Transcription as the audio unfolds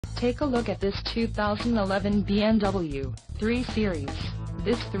Take a look at this 2011 BMW 3 Series.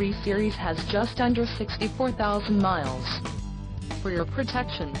 This 3 Series has just under 64,000 miles. For your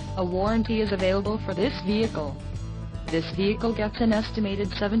protection, a warranty is available for this vehicle. This vehicle gets an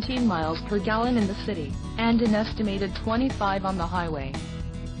estimated 17 miles per gallon in the city, and an estimated 25 on the highway.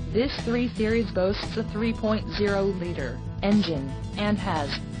 This 3 Series boasts a 3.0-liter engine, and has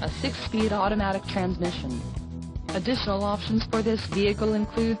a 6-speed automatic transmission. Additional options for this vehicle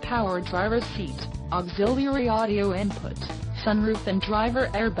include power driver's seat, auxiliary audio input, sunroof and driver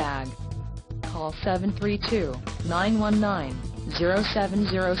airbag. Call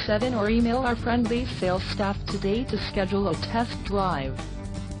 732-919-0707 or email our friendly sales staff today to schedule a test drive.